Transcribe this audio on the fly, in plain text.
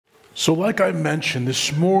So like I mentioned,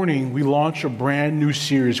 this morning we launched a brand new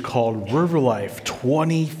series called RiverLife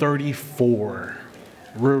 2034.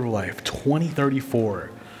 RiverLife 2034.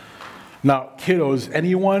 Now, kiddos, are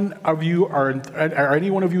any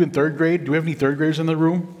one of you in third grade? Do we have any third graders in the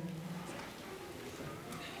room?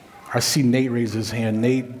 I see Nate raise his hand.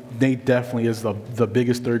 Nate definitely is the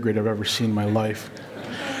biggest third grader I've ever seen in my life.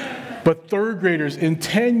 But third graders, in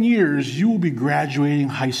 10 years, you will be graduating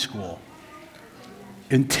high school.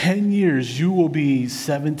 In 10 years, you will be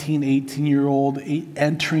 17, 18-year-old,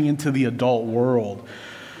 entering into the adult world.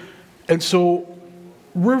 And so,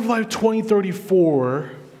 RiverLife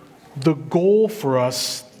 2034, the goal for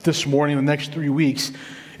us this morning, the next 3 weeks,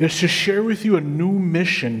 is to share with you a new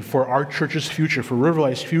mission for our church's future, for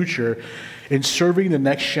RiverLife's future, in serving the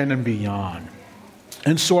next gen and beyond.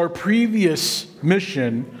 And so our previous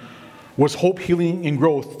mission was hope, healing, and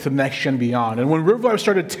growth to next gen beyond. And when RiverLife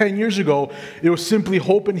started 10 years ago, it was simply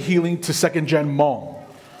hope and healing to second gen Hmong.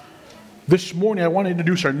 This morning, I want to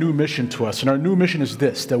introduce our new mission to us. And our new mission is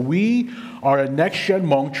this, that we are a next gen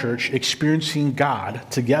Hmong church experiencing God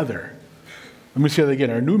together. Let me say that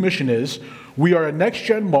again. Our new mission is, we are a next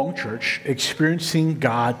gen Hmong church experiencing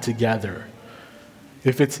God together.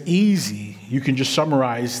 If it's easy, you can just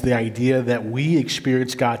summarize the idea that we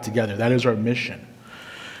experience God together. That is our mission.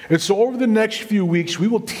 And so over the next few weeks, we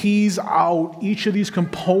will tease out each of these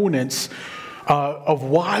components of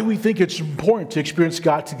why we think it's important to experience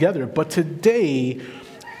God together. But today,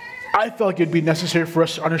 I felt like it'd be necessary for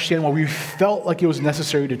us to understand why we felt like it was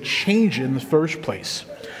necessary to change it in the first place.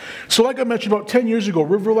 So like I mentioned, about 10 years ago,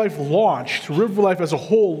 RiverLife as a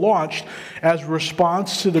whole launched as a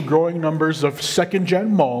response to the growing numbers of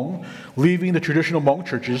second-gen Hmong leaving the traditional Hmong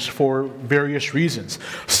churches for various reasons.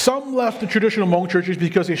 Some left the traditional Hmong churches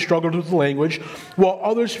because they struggled with the language, while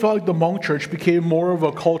others felt like the Hmong church became more of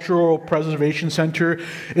a cultural preservation center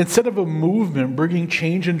instead of a movement bringing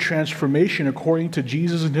change and transformation according to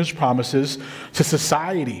Jesus and his promises to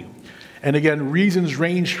society. And again, reasons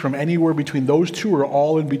ranged from anywhere between those two or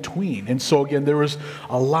all in between. And so again, there was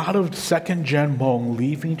a lot of second-gen Hmong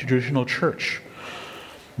leaving traditional church.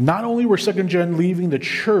 Not only were second-gen leaving the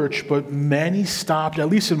church, but many stopped, at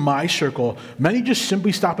least in my circle, many just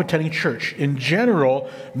simply stopped attending church. In general,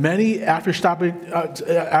 many stopped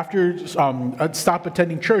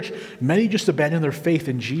attending church, many just abandoned their faith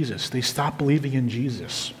in Jesus. They stopped believing in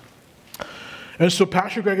Jesus. And so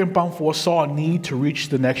Pastor Greg and Bangfo saw a need to reach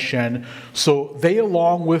the next gen. So they,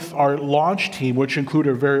 along with our launch team, which included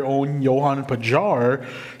our very own Johan Pajar,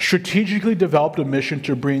 strategically developed a mission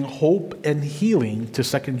to bring hope and healing to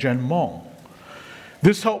second-gen Hmong.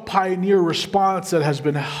 This helped pioneer a response that has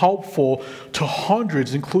been helpful to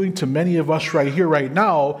hundreds, including to many of us right here, right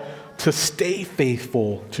now, to stay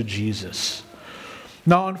faithful to Jesus.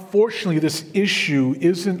 Now, unfortunately, this issue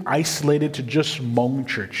isn't isolated to just Hmong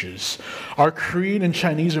churches. Our Korean and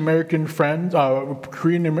Chinese American friends,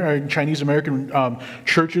 Korean and Chinese American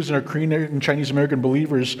churches and our Korean and Chinese American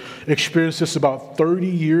believers experienced this about 30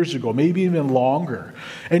 years ago, maybe even longer.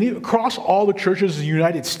 And across all the churches in the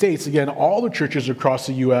United States, again, all the churches across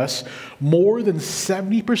the U.S., more than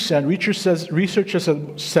 70%, research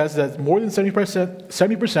says that more than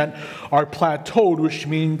 70% are plateaued, which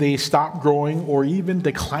means they stop growing or even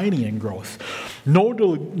declining in growth.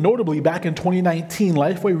 Notably, back in 2019,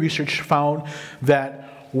 Lifeway Research found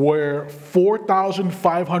that where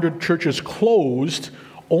 4,500 churches closed,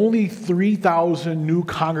 only 3,000 new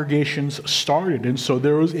congregations started. And so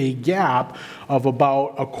there was a gap of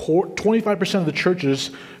about 25% of the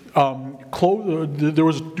churches there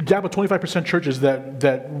was a gap of 25% churches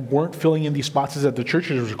that weren't filling in these spots as that the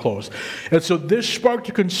churches were closed. And so this sparked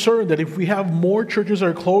a concern that if we have more churches that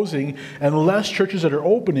are closing and less churches that are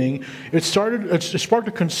opening, it sparked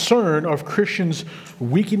a concern of Christians'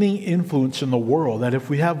 weakening influence in the world, that if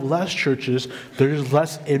we have less churches, there's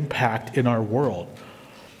less impact in our world.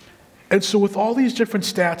 And so with all these different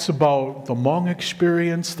stats about the Hmong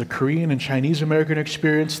experience, the Korean and Chinese American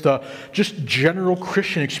experience, the just general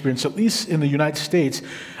Christian experience, at least in the United States,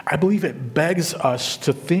 I believe it begs us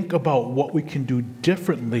to think about what we can do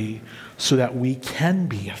differently so that we can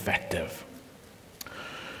be effective.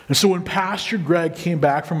 And so when Pastor Greg came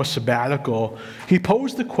back from a sabbatical, he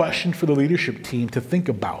posed the question for the leadership team to think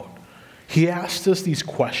about. He asked us these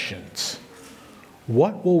questions.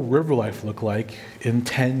 What will RiverLife look like in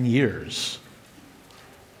 10 years?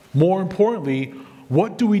 More importantly,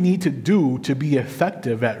 what do we need to do to be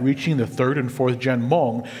effective at reaching the third and fourth gen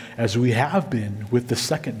Hmong as we have been with the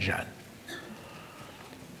second gen?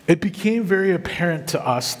 It became very apparent to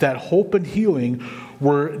us that hope and healing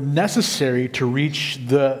were necessary to reach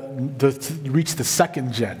the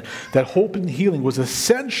second gen. That hope and healing was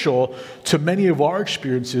essential to many of our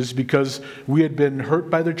experiences because we had been hurt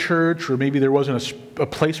by the church, or maybe there wasn't a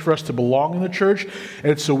place for us to belong in the church,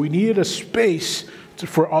 and so we needed a space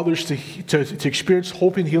for others to experience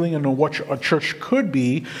hope and healing and know what a church could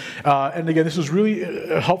be. And again, this was really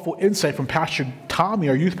a helpful insight from Pastor Tommy,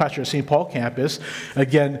 our youth pastor at St. Paul campus,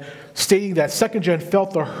 again, stating that second gen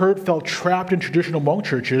felt the hurt, felt trapped in traditional Hmong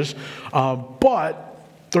churches, but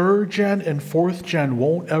third gen and fourth gen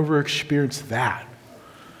won't ever experience that.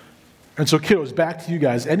 And so, kiddos, back to you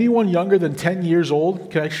guys. Anyone younger than 10 years old?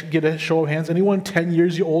 Can I get a show of hands? Anyone 10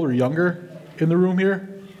 years old or younger in the room here?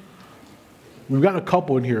 We've got a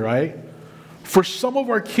couple in here, right? For some of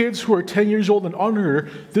our kids who are 10 years old and under,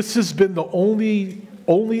 this has been the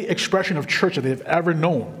only expression of church that they've ever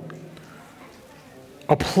known.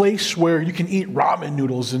 A place where you can eat ramen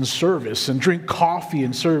noodles in service and drink coffee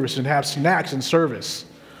in service and have snacks in service.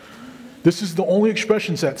 This is the only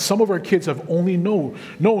expressions that some of our kids have only known.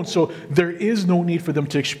 So there is no need for them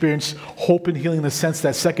to experience hope and healing in the sense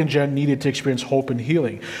that second gen needed to experience hope and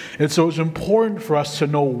healing. And so it's important for us to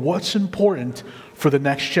know what's important for the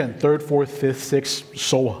next gen, third, fourth, fifth, sixth,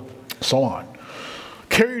 so on.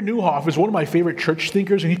 Kerry Newhoff is one of my favorite church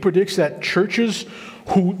thinkers, and he predicts that churches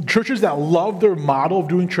that love their model of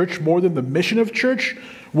doing church more than the mission of church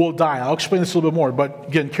will die. I'll explain this a little bit more. But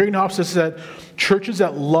again, Kerry Newhoff says that churches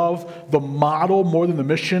that love the model more than the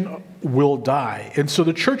mission will die. And so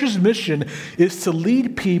the church's mission is to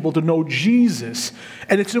lead people to know Jesus.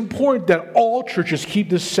 And it's important that all churches keep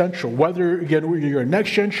this central, whether, again, you're a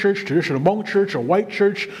next-gen church, traditional Hmong church, a white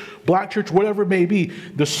church, black church, whatever it may be.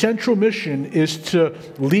 The central mission is to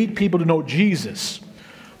lead people to know Jesus.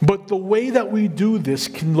 But the way that we do this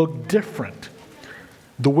can look different.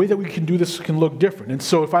 The way that we can do this can look different. And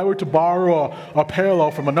so if I were to borrow a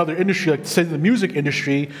parallel from another industry, like say the music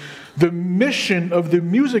industry, the mission of the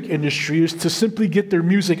music industry is to simply get their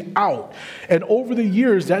music out. And over the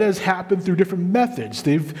years, that has happened through different methods.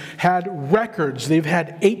 They've had records, they've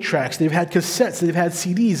had 8-tracks, they've had cassettes, they've had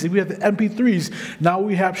CDs, we have the MP3s, now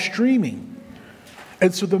we have streaming.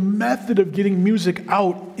 And so the method of getting music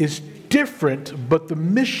out is different, but the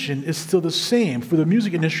mission is still the same. For the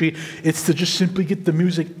music industry, it's to just simply get the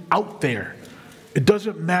music out there. It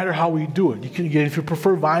doesn't matter how we do it. You can, again, if you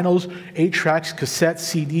prefer vinyls, 8-tracks, cassettes,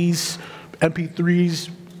 CDs, MP3s,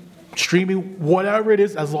 streaming, whatever it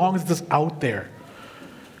is, as long as it's out there.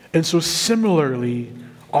 And so similarly,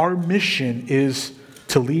 our mission is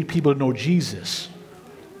to lead people to know Jesus,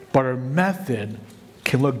 but our method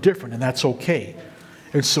can look different, and that's okay.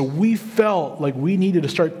 And so we felt like we needed to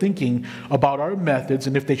start thinking about our methods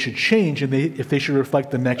and if they should change and if they should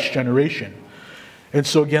reflect the next generation. And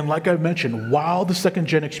so again, like I mentioned, while the second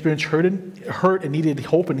gen experience hurt and needed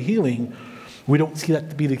hope and healing, we don't see that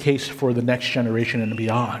to be the case for the next generation and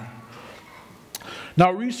beyond.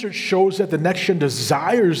 Now, research shows that the next gen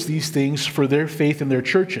desires these things for their faith in their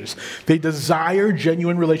churches. They desire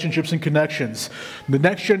genuine relationships and connections. The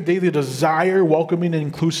next gen, they desire welcoming and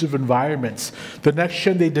inclusive environments. The next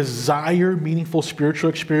gen, they desire meaningful spiritual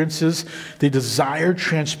experiences. They desire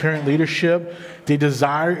transparent leadership. They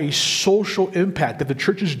desire a social impact, that the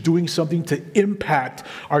church is doing something to impact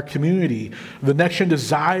our community. The next gen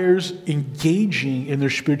desires engaging in their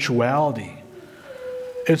spirituality.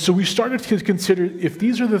 And so we started to consider, if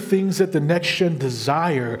these are the things that the next gen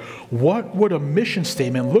desire, what would a mission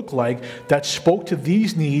statement look like that spoke to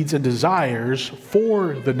these needs and desires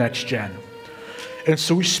for the next gen? And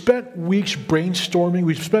so we spent weeks brainstorming,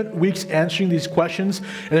 we spent weeks answering these questions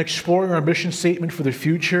and exploring our mission statement for the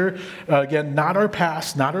future. Again, not our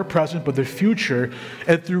past, not our present, but the future.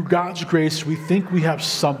 And through God's grace, we think we have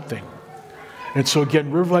something. And so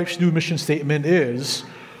again, RiverLife's new mission statement is,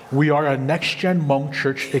 we are a next-gen Hmong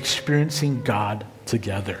church experiencing God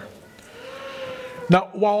together. Now,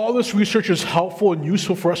 while all this research is helpful and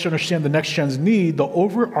useful for us to understand the next gen's need, the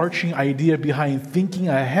overarching idea behind thinking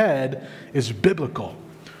ahead is biblical.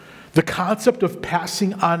 The concept of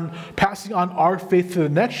passing on our faith to the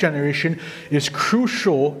next generation is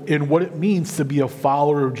crucial in what it means to be a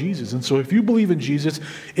follower of Jesus. And so if you believe in Jesus,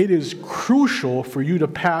 it is crucial for you to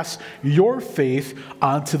pass your faith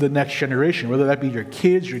on to the next generation, whether that be your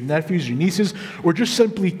kids, your nephews, your nieces, or just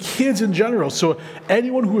simply kids in general. So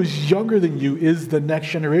anyone who is younger than you is the next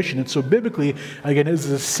generation. And so biblically, again, it is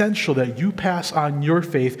essential that you pass on your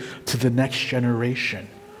faith to the next generation.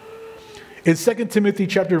 In 2 Timothy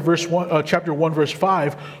chapter 1, verse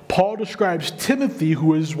 5, Paul describes Timothy,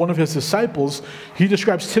 who is one of his disciples. He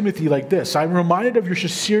describes Timothy like this: I'm reminded of your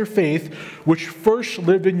sincere faith, which first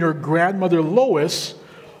lived in your grandmother Lois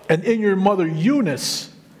and in your mother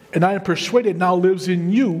Eunice, and I am persuaded now lives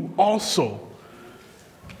in you also.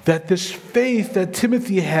 That this faith that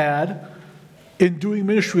Timothy had in doing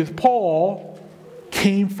ministry with Paul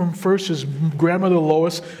came from first his grandmother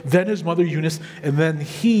Lois, then his mother Eunice, and then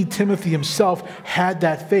he, Timothy himself, had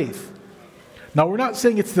that faith. Now, we're not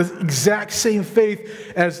saying it's the exact same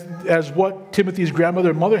faith as what Timothy's grandmother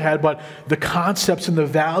and mother had, but the concepts and the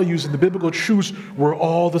values and the biblical truths were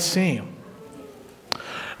all the same.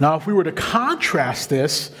 Now, if we were to contrast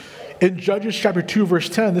this, in Judges chapter 2, verse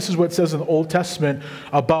 10, this is what it says in the Old Testament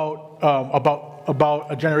about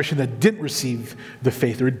a generation that didn't receive the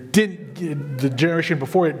faith, or the generation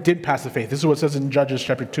before it didn't pass the faith. This is what it says in Judges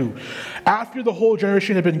chapter 2. After the whole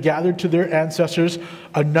generation had been gathered to their ancestors,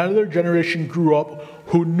 another generation grew up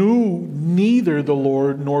who knew neither the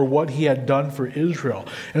Lord nor what he had done for Israel.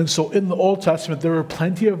 And so in the Old Testament, there were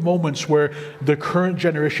plenty of moments where the current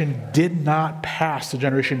generation did not pass the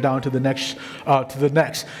generation down to the next.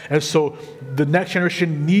 And so the next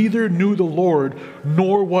generation neither knew the Lord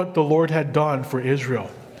nor what the Lord had done for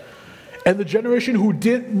Israel. And the generation who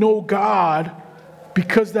didn't know God,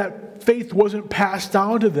 because that faith wasn't passed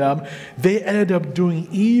down to them, they ended up doing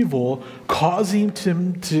evil, causing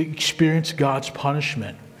them to experience God's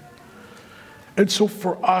punishment. And so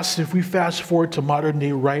for us, if we fast forward to modern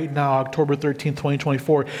day right now, October 13th,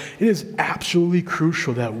 2024, it is absolutely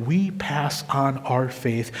crucial that we pass on our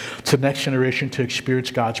faith to the next generation to experience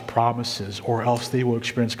God's promises, or else they will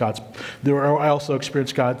experience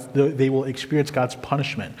they will experience God's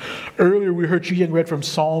punishment. Earlier, we heard Chi read from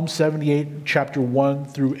Psalm 78, chapter 1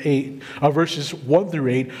 through 8, verses 1 through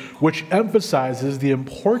 8, which emphasizes the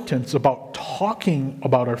importance about talking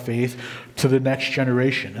about our faith to the next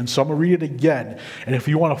generation. And so I'm going to read it again. And if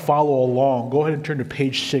you want to follow along, go ahead and turn to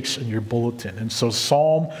page 6 in your bulletin. And so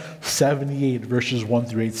Psalm 78, verses 1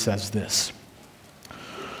 through 8 says this: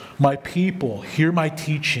 My people, hear my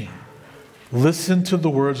teaching. Listen to the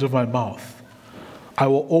words of my mouth. I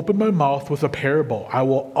will open my mouth with a parable. I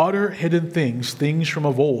will utter hidden things, things from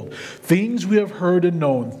of old, things we have heard and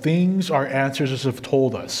known, things our ancestors have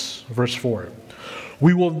told us. Verse 4.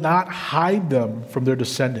 We will not hide them from their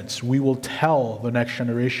descendants. We will tell the next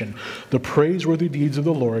generation the praiseworthy deeds of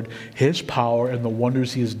the Lord, his power, and the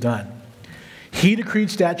wonders he has done. He decreed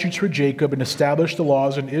statutes for Jacob and established the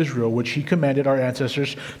laws in Israel, which he commanded our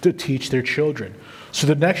ancestors to teach their children, so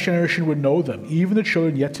the next generation would know them, even the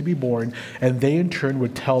children yet to be born, and they in turn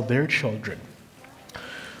would tell their children.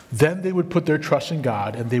 Then they would put their trust in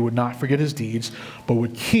God, and they would not forget his deeds, but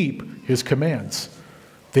would keep his commands.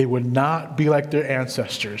 They would not be like their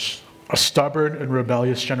ancestors, a stubborn and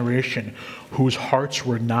rebellious generation whose hearts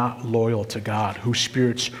were not loyal to God, whose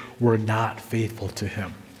spirits were not faithful to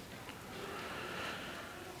him.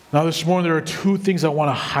 Now this morning there are two things I want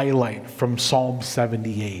to highlight from Psalm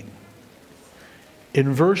 78.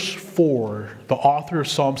 In verse 4, the author of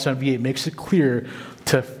Psalm 78 makes it clear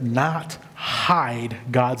to not hide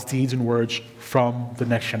God's deeds and words from the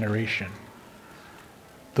next generation.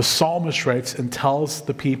 The psalmist writes and tells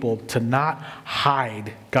the people to not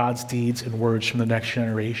hide God's deeds and words from the next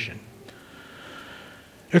generation.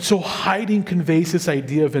 And so hiding conveys this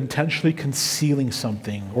idea of intentionally concealing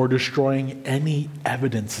something or destroying any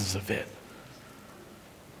evidences of it.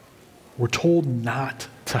 We're told not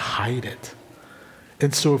to hide it.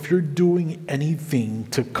 And so if you're doing anything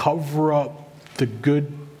to cover up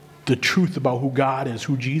the truth about who God is,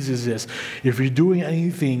 who Jesus is, if you're doing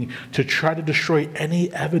anything to try to destroy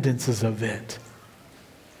any evidences of it,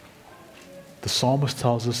 the psalmist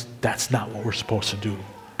tells us that's not what we're supposed to do.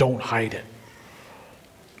 Don't hide it.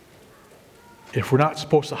 If we're not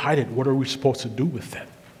supposed to hide it, what are we supposed to do with it?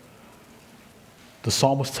 The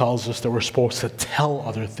psalmist tells us that we're supposed to tell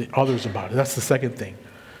others about it. That's the second thing.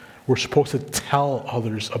 We're supposed to tell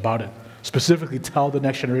others about it, specifically tell the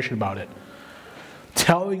next generation about it.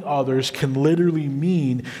 Telling others can literally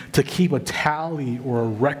mean to keep a tally or a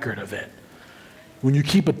record of it. When you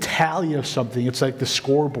keep a tally of something, it's like the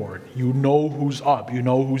scoreboard. You know who's up, you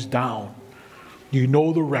know who's down, you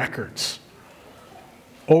know the records.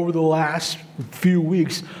 Over the last few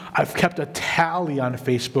weeks, I've kept a tally on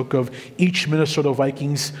Facebook of each Minnesota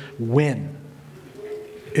Vikings win.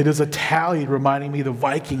 It is a tally reminding me the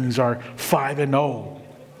Vikings are 5-0.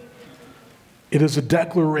 It is a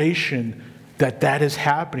declaration that is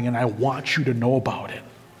happening, and I want you to know about it.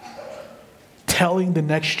 Telling the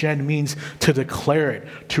next gen means to declare it,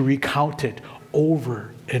 to recount it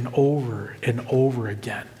over and over and over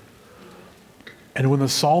again. And when the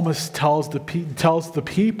psalmist tells the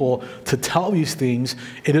people to tell these things,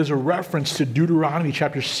 it is a reference to Deuteronomy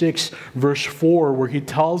chapter 6, verse 4, where he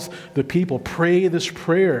tells the people, pray this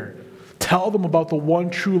prayer. Tell them about the one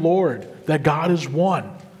true Lord, that God is one.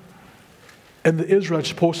 And the Israelites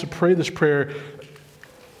are supposed to pray this prayer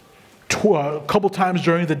a couple times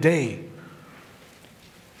during the day.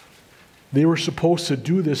 They were supposed to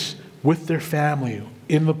do this with their family,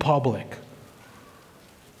 in the public.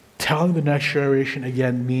 Telling the next generation,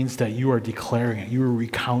 again, means that you are declaring it, you are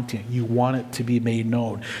recounting it, you want it to be made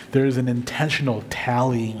known. There's an intentional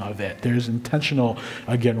tallying of it. There's intentional,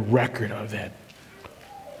 again, record of it.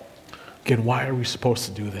 Again, why are we supposed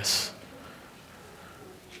to do this?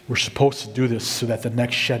 We're supposed to do this so that the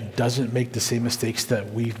next gen doesn't make the same mistakes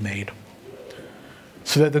that we've made.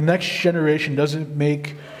 So that the next generation doesn't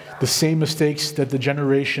make the same mistakes that the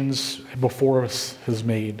generations before us has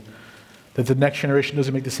made. That the next generation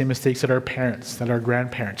doesn't make the same mistakes that our parents, that our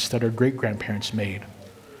grandparents, that our great-grandparents made.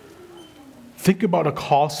 Think about a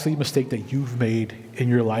costly mistake that you've made in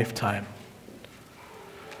your lifetime.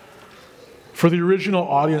 For the original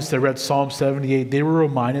audience that read Psalm 78, they were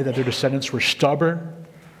reminded that their descendants were stubborn,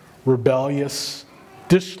 rebellious,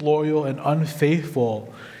 disloyal, and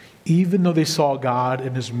unfaithful, even though they saw God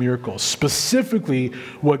and his miracles, specifically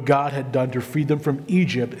what God had done to free them from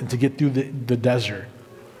Egypt and to get through the desert.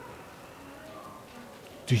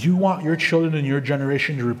 Do you want your children and your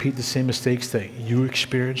generation to repeat the same mistakes that you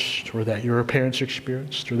experienced, or that your parents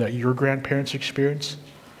experienced, or that your grandparents experienced?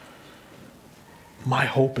 My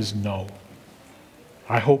hope is no.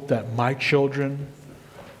 I hope that my children,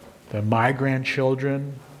 that my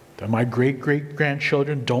grandchildren, that my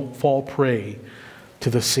great-great-grandchildren don't fall prey to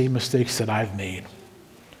the same mistakes that I've made.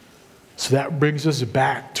 So that brings us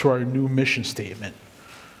back to our new mission statement.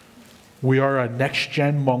 We are a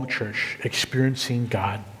next-gen Hmong church experiencing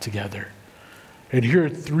God together. And here are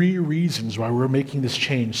 3 reasons why we're making this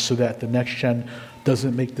change so that the next gen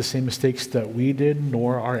doesn't make the same mistakes that we did,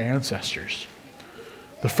 nor our ancestors.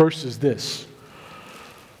 The first is this.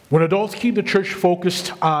 When adults keep the church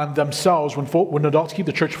focused on themselves, when adults keep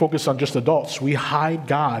the church focused on just adults, we hide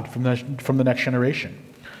God from the next generation.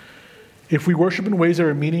 If we worship in ways that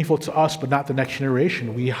are meaningful to us but not the next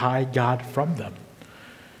generation, we hide God from them.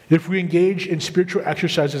 If we engage in spiritual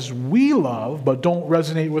exercises we love but don't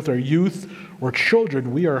resonate with our youth or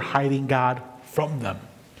children, we are hiding God from them.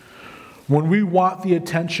 When we want the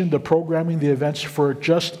attention, the programming, the events for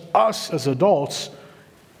just us as adults,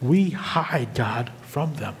 we hide God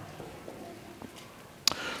from them.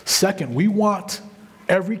 Second, we want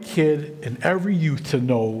every kid and every youth to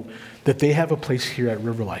know that they have a place here at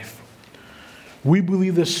RiverLife. We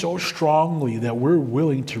believe this so strongly that we're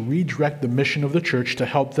willing to redirect the mission of the church to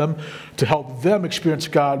help them experience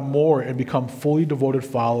God more and become fully devoted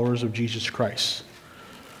followers of Jesus Christ.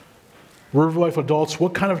 RiverLife adults,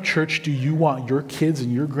 what kind of church do you want your kids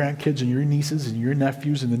and your grandkids and your nieces and your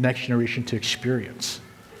nephews and the next generation to experience?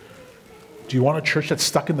 Do you want a church that's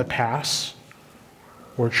stuck in the past,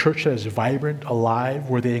 or a church that is vibrant, alive,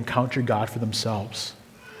 where they encounter God for themselves?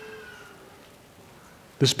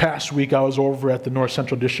 This past week, I was over at the North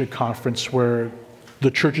Central District Conference, where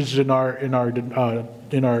the churches in our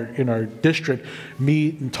district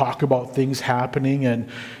meet and talk about things happening. And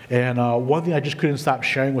one thing I just couldn't stop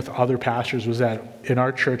sharing with other pastors was that in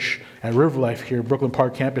our church at RiverLife here, Brooklyn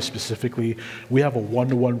Park campus specifically, we have a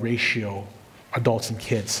 1-to-1 ratio, adults and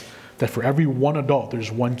kids. That for every one adult,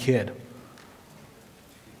 there's one kid.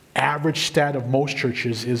 Average stat of most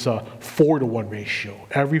churches is a 4-to-1 ratio.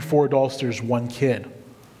 Every 4 adults, there's one kid.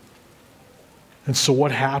 And so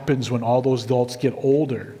what happens when all those adults get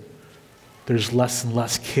older? There's less and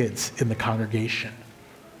less kids in the congregation.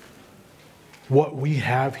 What we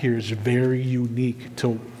have here is very unique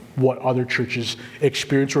to what other churches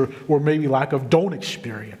experience or maybe lack of don't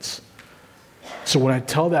experience. So when I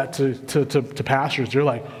tell that to pastors, they're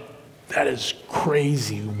like, that is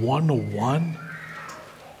crazy, 1-to-1?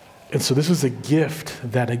 And so this is a gift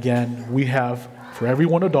that, again, we have for every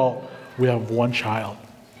one adult, we have one child.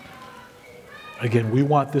 Again, we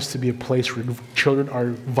want this to be a place where children are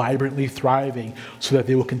vibrantly thriving so that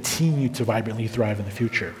they will continue to vibrantly thrive in the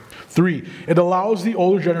future. 3, it allows the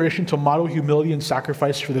older generation to model humility and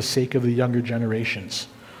sacrifice for the sake of the younger generations.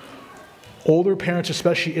 Older parents,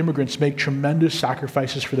 especially immigrants, make tremendous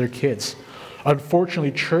sacrifices for their kids.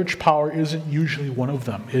 Unfortunately, church power isn't usually one of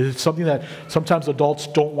them. It's something that sometimes adults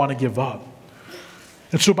don't want to give up.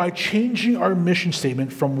 And so by changing our mission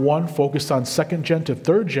statement from one focused on 2nd gen to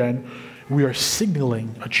 3rd gen, we are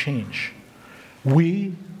signaling a change.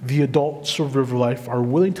 We, the adults of RiverLife, are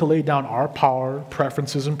willing to lay down our power,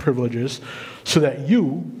 preferences, and privileges so that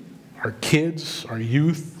you, our kids, our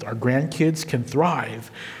youth, our grandkids can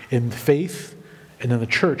thrive in faith and in the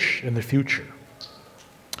church in the future.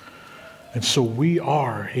 And so we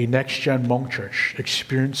are a next-gen Hmong church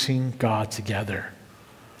experiencing God together.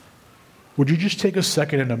 Would you just take a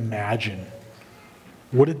second and imagine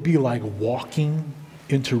what it'd be like walking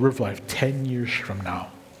into RiverLife 10 years from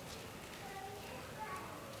now?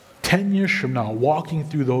 10 years from now, walking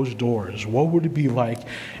through those doors, what would it be like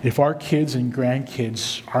if our kids and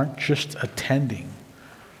grandkids aren't just attending,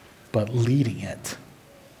 but leading it?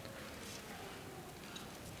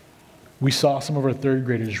 We saw some of our third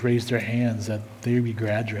graders raise their hands that they would be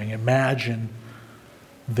graduating. Imagine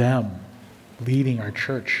them leading our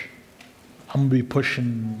church. I'm going to be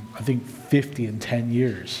pushing, I think, 50 in 10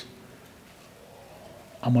 years.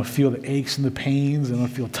 I'm going to feel the aches and the pains, and I'm going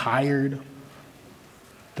to feel tired.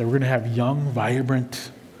 That we're going to have young,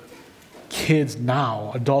 vibrant kids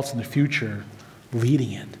now, adults in the future,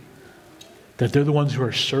 leading it. That they're the ones who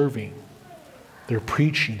are serving. They're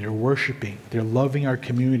preaching, they're worshiping, they're loving our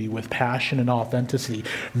community with passion and authenticity,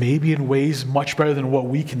 maybe in ways much better than what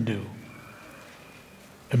we can do.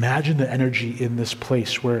 Imagine the energy in this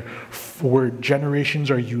place where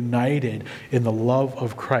generations are united in the love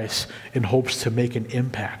of Christ in hopes to make an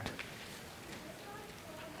impact.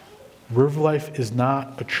 RiverLife is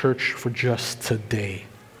not a church for just today.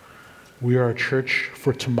 We are a church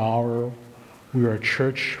for tomorrow. We are a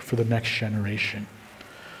church for the next generation.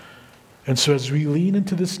 And so as we lean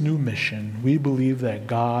into this new mission, we believe that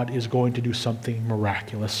God is going to do something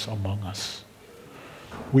miraculous among us.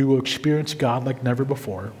 We will experience God like never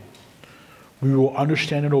before. We will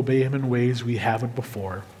understand and obey Him in ways we haven't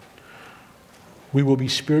before. We will be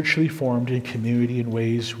spiritually formed in community in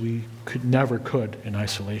ways we never could in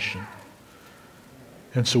isolation.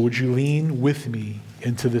 And so would you lean with me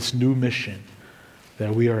into this new mission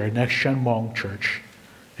that we are a next-gen Hmong church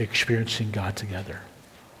experiencing God together?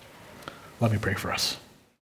 Let me pray for us.